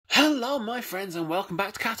Hello my friends and welcome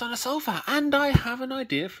back to Cat on a Sofa, and I have an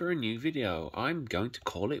idea for a new video. I'm going to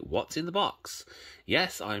call it What's in the Box.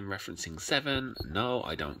 Yes, I'm referencing Seven. No,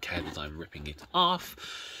 I don't care that I'm ripping it off.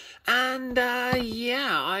 And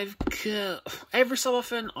yeah, every so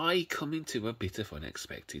often I come into a bit of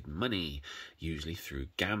unexpected money, usually through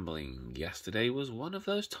gambling. Yesterday was one of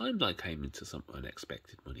those times I came into some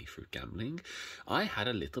unexpected money through gambling. I had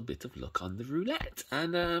a little bit of luck on the roulette,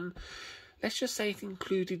 and let's just say it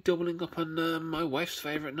included doubling up on my wife's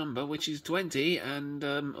favourite number, which is 20, and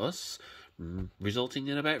us, resulting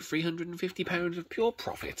in about £350 of pure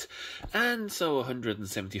profit. And so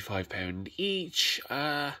 £175 each.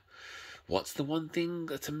 What's the one thing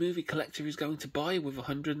that a movie collector is going to buy with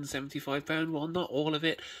 £175? Well, not all of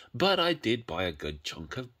it, but I did buy a good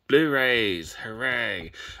chunk of Blu-rays.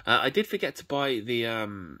 Hooray! I did forget to buy the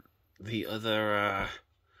other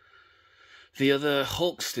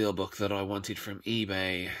Hulk steelbook that I wanted from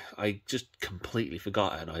eBay. I just completely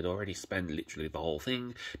forgot, and I'd already spent literally the whole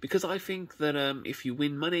thing, because I think that if you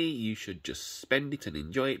win money, you should just spend it and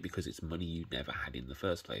enjoy it, because it's money you never had in the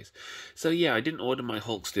first place. So yeah, I didn't order my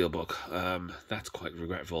Hulk steelbook. That's quite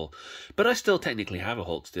regretful. But I still technically have a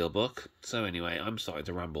Hulk steelbook. So anyway, I'm starting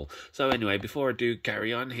to ramble. So anyway, before I do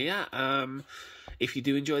carry on here, if you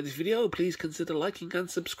do enjoy this video, please consider liking and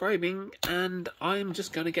subscribing, and I'm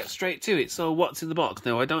just going to get straight to it. So what's in the box?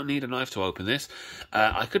 Now, I don't need a knife to open this.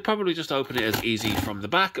 I could probably just open it as easy from the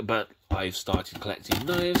back, but I've started collecting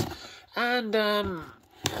knives, and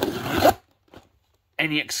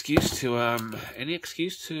any excuse to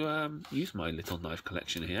use my little knife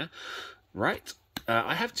collection here. Right,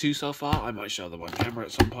 I have two so far. I might show them on camera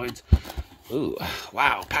at some point. Ooh,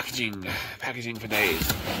 wow, packaging for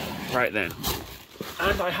days. Right then.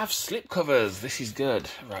 And I have slip covers. This is good.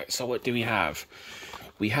 Right, so what do we have?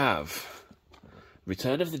 We have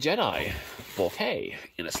Return of the Jedi 4K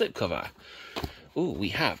in a slipcover. Ooh, we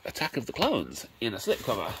have Attack of the Clones in a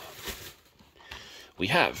slipcover. We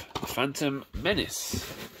have Phantom Menace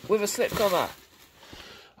with a slipcover.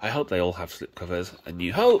 I hope they all have slipcovers. A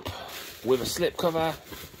New Hope with a slipcover.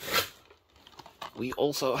 We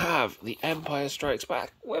also have The Empire Strikes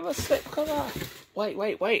Back with a slipcover.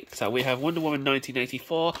 Wait. So we have Wonder Woman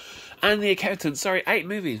 1984 and The Accountant. Sorry, 8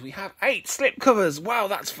 movies. We have 8 slipcovers. Wow,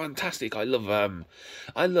 that's fantastic. I love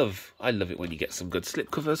it when you get some good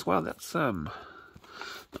slipcovers. Wow, that's not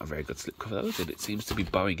a very good slipcover though, is it? It seems to be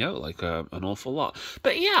bowing out like an awful lot.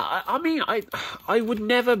 But yeah, I mean, I would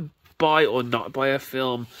never buy or not buy a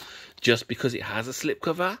film just because it has a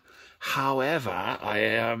slipcover. However,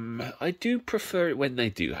 I do prefer it when they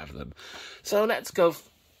do have them. So let's go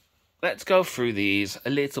through these a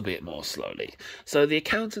little bit more slowly. So The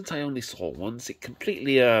Accountant I only saw once. It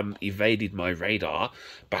completely evaded my radar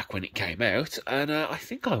back when it came out, and I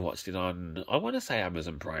think I watched it on, I want to say,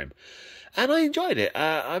 Amazon Prime, and I enjoyed it.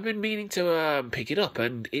 I've been meaning to pick it up,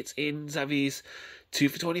 and it's in Zavvy's 2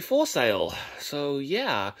 for 24 sale. So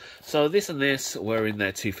yeah, so this and this were in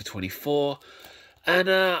their 2 for 24.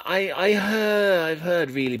 And I've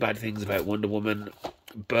heard really bad things about Wonder Woman,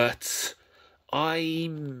 but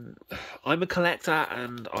I'm a collector,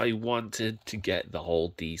 and I wanted to get the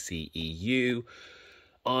whole DCEU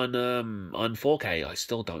on 4K. I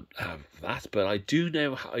still don't have that, but I do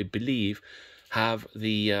now, I believe, have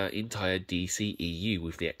the entire DCEU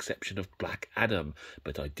with the exception of Black Adam.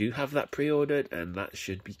 But I do have that pre-ordered, and that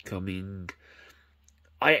should be coming.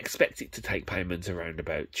 I expect it to take payment around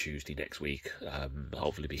about Tuesday next week.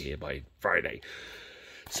 Hopefully be here by Friday.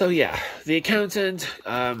 So yeah, The Accountant,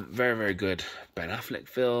 very, very good Ben Affleck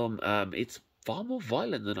film. It's far more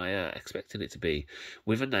violent than I expected it to be.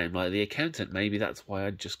 With a name like The Accountant, maybe that's why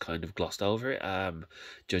I just kind of glossed over it,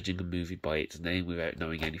 judging a movie by its name without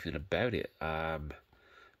knowing anything about it. But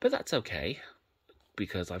that's okay,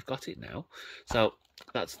 because I've got it now. So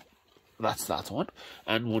that's that one.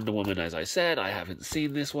 And Wonder Woman, as I said, I haven't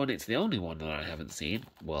seen this one. It's the only one that I haven't seen,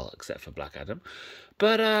 well, except for Black Adam.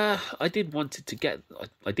 But I did want to get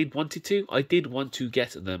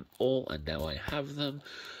them all, and now I have them.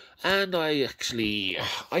 And I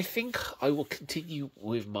think I will continue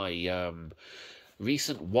with my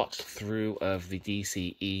recent watch through of the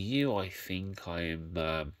DCEU. I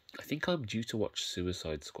think I'm due to watch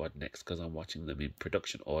Suicide Squad next, because I'm watching them in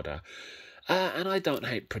production order. And I don't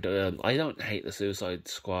hate the Suicide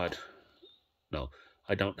Squad. No,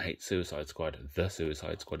 I don't hate Suicide Squad. The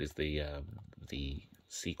Suicide Squad is the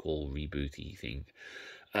sequel rebooty thing.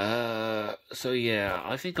 So yeah,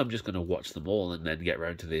 I think I'm just going to watch them all and then get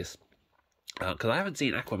around to this. Because I haven't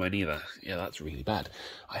seen Aquaman either. Yeah, that's really bad.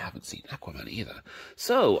 I haven't seen Aquaman either.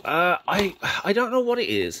 So, I don't know what it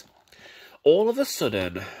is. All of a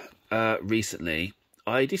sudden, recently,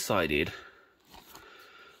 I decided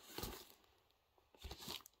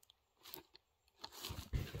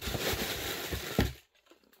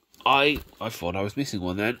I thought I was missing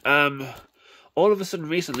one then. All of a sudden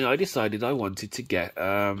recently I decided I wanted to get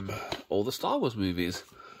all the Star Wars movies.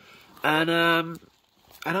 And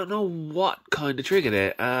I don't know what kind of triggered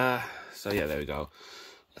it. So yeah, there we go.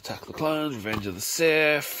 Attack of the Clones, Revenge of the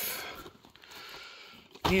Sith,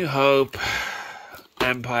 New Hope,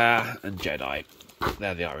 Empire, and Jedi.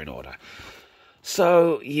 There they are in order.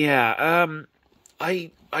 So yeah,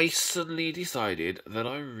 I suddenly decided that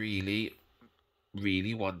I really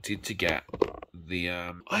wanted to get the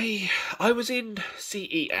I was in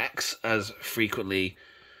CEX as frequently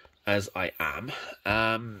as I am,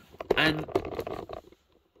 and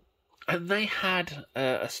they had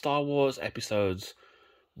a Star Wars episodes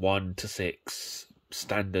 1 to 6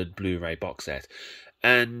 standard Blu-ray box set,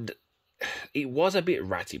 and it was a bit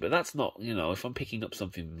ratty, but that's not, if I'm picking up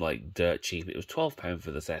something like dirt cheap, it was £12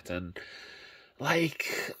 for the set, and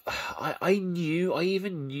like, I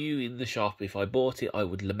even knew in the shop if I bought it, I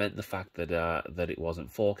would lament the fact that it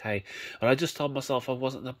wasn't 4K. And I just told myself I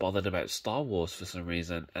wasn't that bothered about Star Wars for some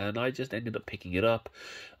reason, and I just ended up picking it up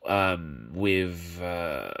with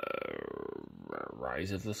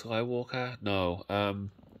Rise of the Skywalker. No,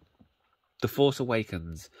 The Force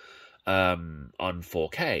Awakens. On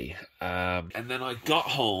 4K, and then I got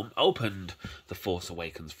home, opened The Force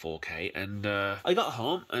Awakens 4K, and I got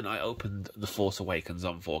home and I opened The Force Awakens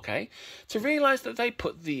on 4K to realise that they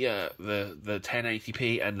put the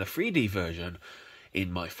 1080p and the 3D version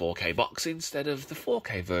in my 4K box instead of the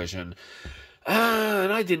 4K version.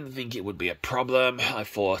 And I didn't think it would be a problem. I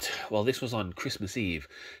thought, well, this was on Christmas Eve,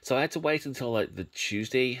 so I had to wait until like the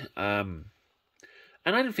Tuesday.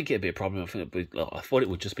 And I didn't think it'd be a problem. I thought it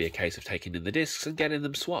would just be a case of taking in the discs and getting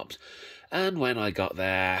them swapped. And when I got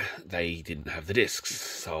there, they didn't have the discs.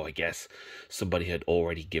 So I guess somebody had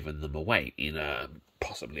already given them away in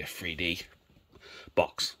possibly a 3D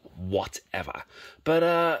box, whatever.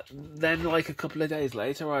 But then, like a couple of days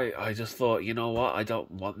later, I just thought, you know what? I don't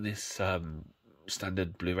want this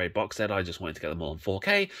standard Blu-ray box set. I just wanted to get them all in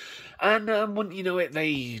 4K. And wouldn't you know it,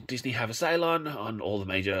 Disney have a sale on all the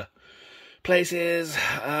major places.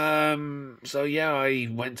 So yeah, I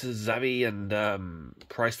went to Zavi and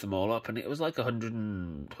priced them all up, and it was like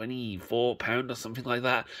 £124 or something like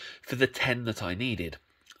that for the 10 that I needed.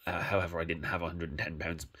 However, I didn't have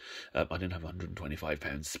 £110. I didn't have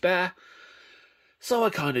 £125 spare. So I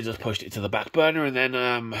kind of just pushed it to the back burner, and then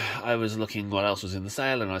I was looking what else was in the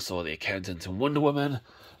sale, and I saw The Accountant and Wonder Woman,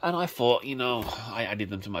 and I thought, I added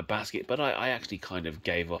them to my basket, but I actually kind of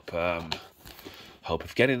gave up hope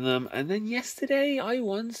of getting them. And then yesterday I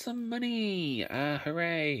won some money.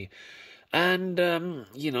 Hooray. And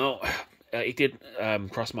it did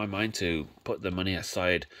cross my mind to put the money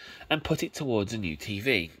aside and put it towards a new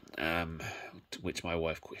TV, which my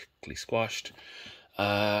wife quickly squashed,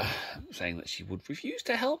 saying that she would refuse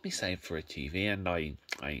to help me save for a TV, and I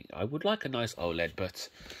would like a nice OLED, but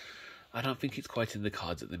I don't think it's quite in the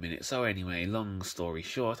cards at the minute. So anyway, long story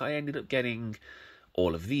short, I ended up getting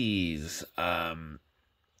all of these, in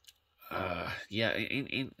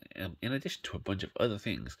addition to a bunch of other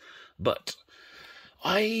things. But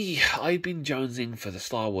I've been jonesing for the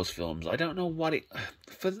Star Wars films. I don't know what it...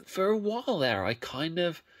 For a while there, I kind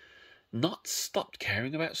of not stopped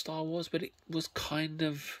caring about Star Wars, but it was kind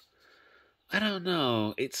of... I don't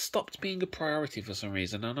know. It stopped being a priority for some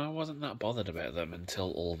reason, and I wasn't that bothered about them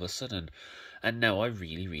until all of a sudden. And now I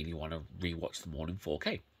really, really want to rewatch them all in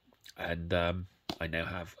 4K. And I now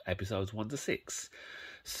have episodes 1 to 6.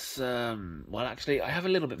 So, well, actually, I have a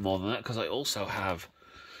little bit more than that, because I also have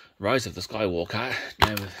Rise of the Skywalker.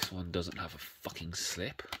 Now, this one doesn't have a fucking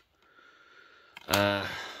slip. And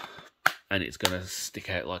it's going to stick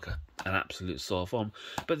out like an absolute sore thumb.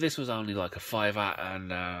 But this was only like a £5,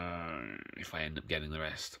 and if I end up getting the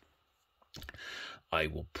rest, I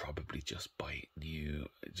will probably just buy it new,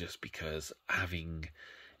 just because having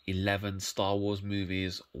 11 Star Wars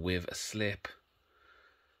movies with a slip...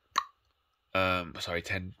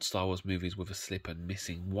 10 Star Wars movies with a slip and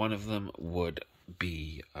missing one of them would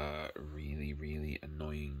be really, really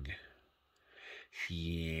annoying.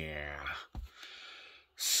 Yeah.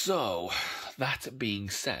 So, that being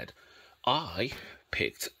said, I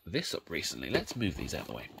picked this up recently. Let's move these out of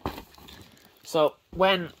the way. So,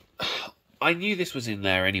 when... I knew this was in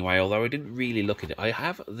there anyway, although I didn't really look at it. I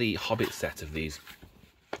have the Hobbit set of these.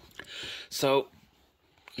 So...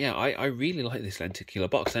 yeah, I really like this lenticular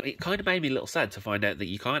box, and it kind of made me a little sad to find out that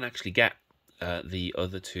you can't actually get the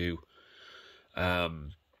other two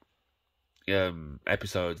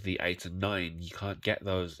episodes, the 8 and 9. You can't get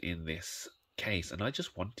those in this case, and I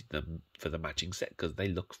just wanted them for the matching set because they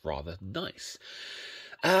look rather nice.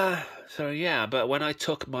 So yeah, but when I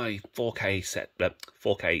took my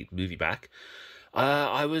 4K movie back,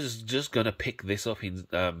 I was just gonna pick this up in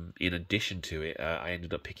addition to it. I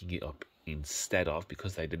ended up picking it up instead of,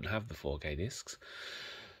 because they didn't have the 4K discs.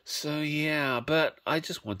 So yeah, but I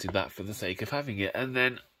just wanted that for the sake of having it. And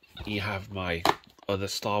then you have my other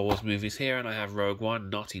Star Wars movies here, and I have Rogue One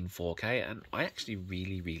not in 4K, and I actually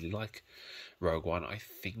really like Rogue One. I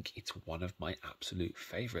think it's one of my absolute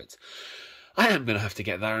favourites. I am going to have to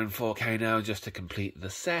get that in 4K now just to complete the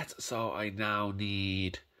set, so I now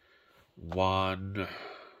need I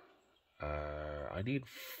need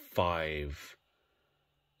 5.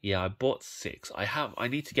 Yeah, I bought 6. I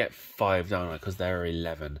need to get 5, don't I? Because there are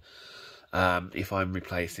 11. If I'm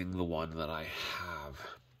replacing the one that I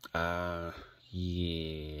have.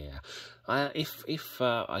 Yeah. If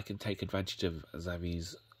I can take advantage of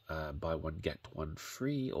Xavi's buy one get one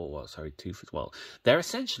free, or well, sorry, 2 for, well, they're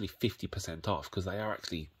essentially 50% off because they are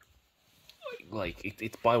actually like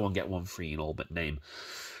it's buy one get one free in all but name.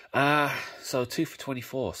 So 2 for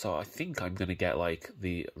 24. So I think I'm gonna get like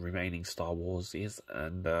the remaining Star Wars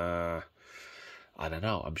and I don't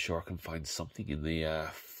know. I'm sure I can find something in the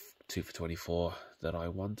 2 for 24 that I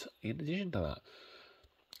want in addition to that.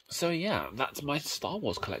 So yeah, that's my Star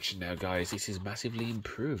Wars collection now, guys. This is massively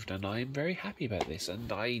improved, and I'm very happy about this.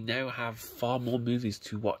 And I now have far more movies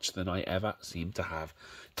to watch than I ever seem to have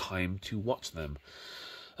time to watch them.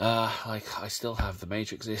 Like I still have The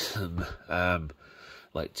Matrix and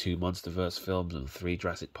like 2 Monsterverse films and 3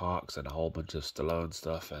 Jurassic Parks and a whole bunch of Stallone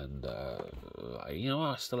stuff. And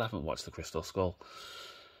I still haven't watched The Crystal Skull.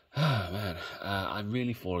 Oh man, I'm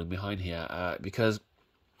really falling behind here because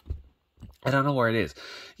I don't know where it is.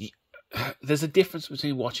 There's a difference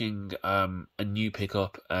between watching a new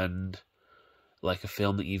pickup and like a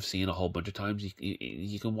film that you've seen a whole bunch of times.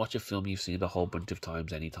 You can watch a film you've seen a whole bunch of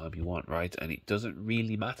times anytime you want, right? And it doesn't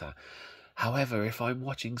really matter. However, if I'm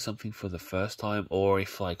watching something for the first time, or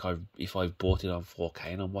if I've bought it on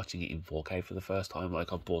 4K and I'm watching it in 4K for the first time,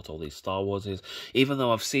 like I've bought all these Star Warses, even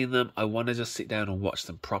though I've seen them, I want to just sit down and watch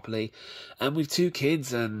them properly. And with 2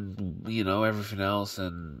 kids and everything else,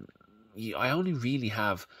 and I only really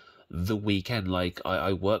have the weekend. Like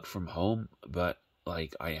I work from home, but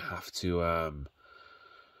like I have to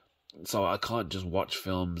so I can't just watch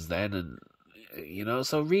films then, and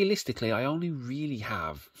so realistically I only really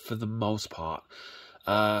have, for the most part,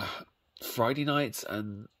 Friday nights,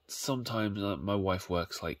 and sometimes my wife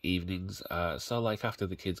works like evenings, so like after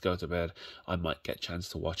the kids go to bed I might get a chance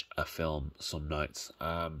to watch a film some nights.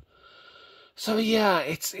 So yeah,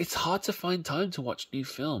 it's hard to find time to watch new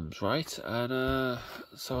films, right? And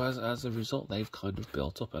so as a result, they've kind of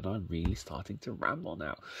built up, and I'm really starting to ramble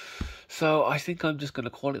now. So I think I'm just going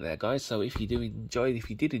to call it there, guys. So if you did enjoy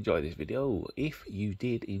this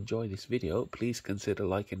video, please consider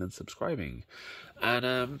liking and subscribing.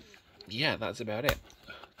 And yeah, that's about it.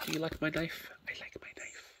 Do you like my knife? I like my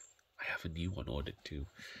knife. I have a new one ordered too,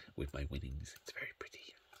 with my winnings. It's very pretty.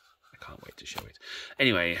 I can't wait to show it.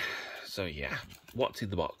 Anyway, so yeah, what's in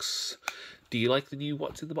the box? Do you like the new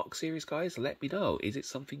What's in the Box series, guys? Let me know. Is it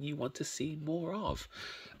something you want to see more of?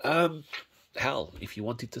 Hell, if you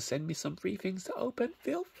wanted to send me some free things to open,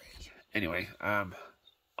 feel free. Anyway,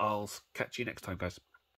 I'll catch you next time, guys.